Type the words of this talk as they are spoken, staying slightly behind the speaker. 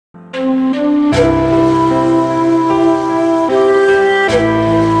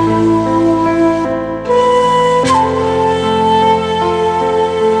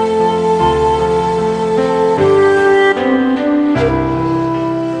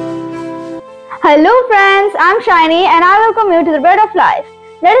Hello friends, I'm Shiny and I welcome you to the Bread of Life.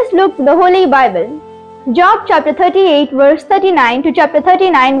 Let us look to the Holy Bible. Job chapter 38 verse 39 to chapter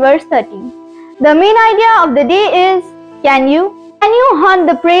 39 verse 30. The main idea of the day is, can you hunt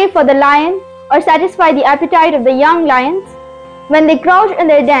the prey for the lion or satisfy the appetite of the young lions? When they crouch in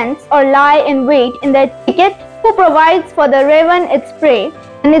their dens or lie in wait in their thicket, who provides for the raven its prey,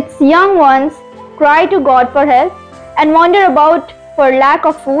 and its young ones cry to God for help and wander about for lack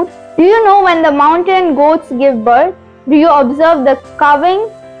of food? Do you know when the mountain goats give birth? Do you observe the calving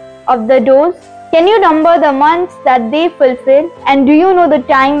of the does? Can you number the months that they fulfill? And do you know the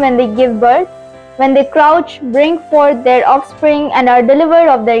time when they give birth? When they crouch, bring forth their offspring and are delivered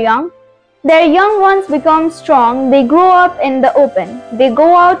of their young? Their young ones become strong, they grow up in the open. They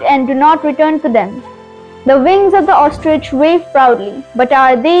go out and do not return to them. The wings of the ostrich wave proudly, but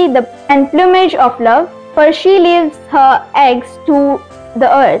are they the plumage of love? For she leaves her eggs to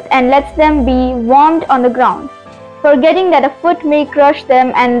the earth and lets them be warmed on the ground, forgetting that a foot may crush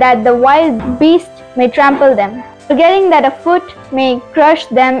them and that the wild beast may trample them. Forgetting that a foot may crush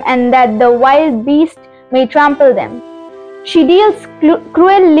them and that the wild beast may trample them. She deals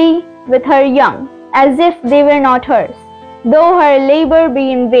cruelly with her young, as if they were not hers. Though her labor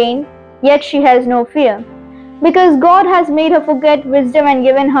be in vain, yet she has no fear, because God has made her forget wisdom and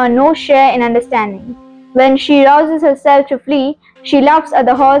given her no share in understanding. When she rouses herself to flee, she laughs at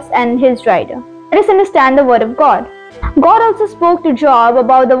the horse and his rider. Let us understand the word of God. God also spoke to Job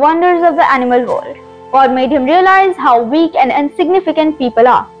about the wonders of the animal world. God made him realize how weak and insignificant people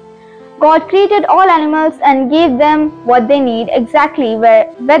are. God created all animals and gave them what they need exactly,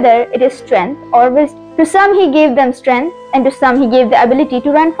 whether it is strength or wisdom. To some he gave them strength, and to some he gave the ability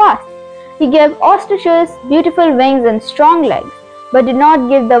to run fast. He gave ostriches beautiful wings and strong legs, but did not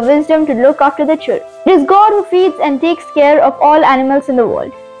give the wisdom to look after the children. It is God who feeds and takes care of all animals in the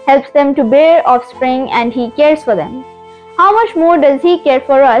world, helps them to bear offspring, and he cares for them. How much more does he care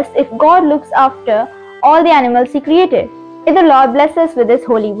for us if God looks after all the animals he created? May the Lord bless us with his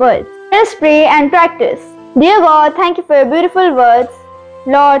holy words. Let us pray and practice. Dear God, thank you for your beautiful words.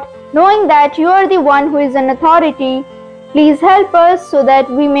 Lord, knowing that you are the one who is in authority, please help us so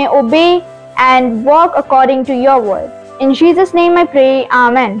that we may obey and walk according to your word. In Jesus' name I pray,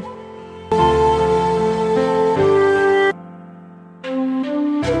 Amen.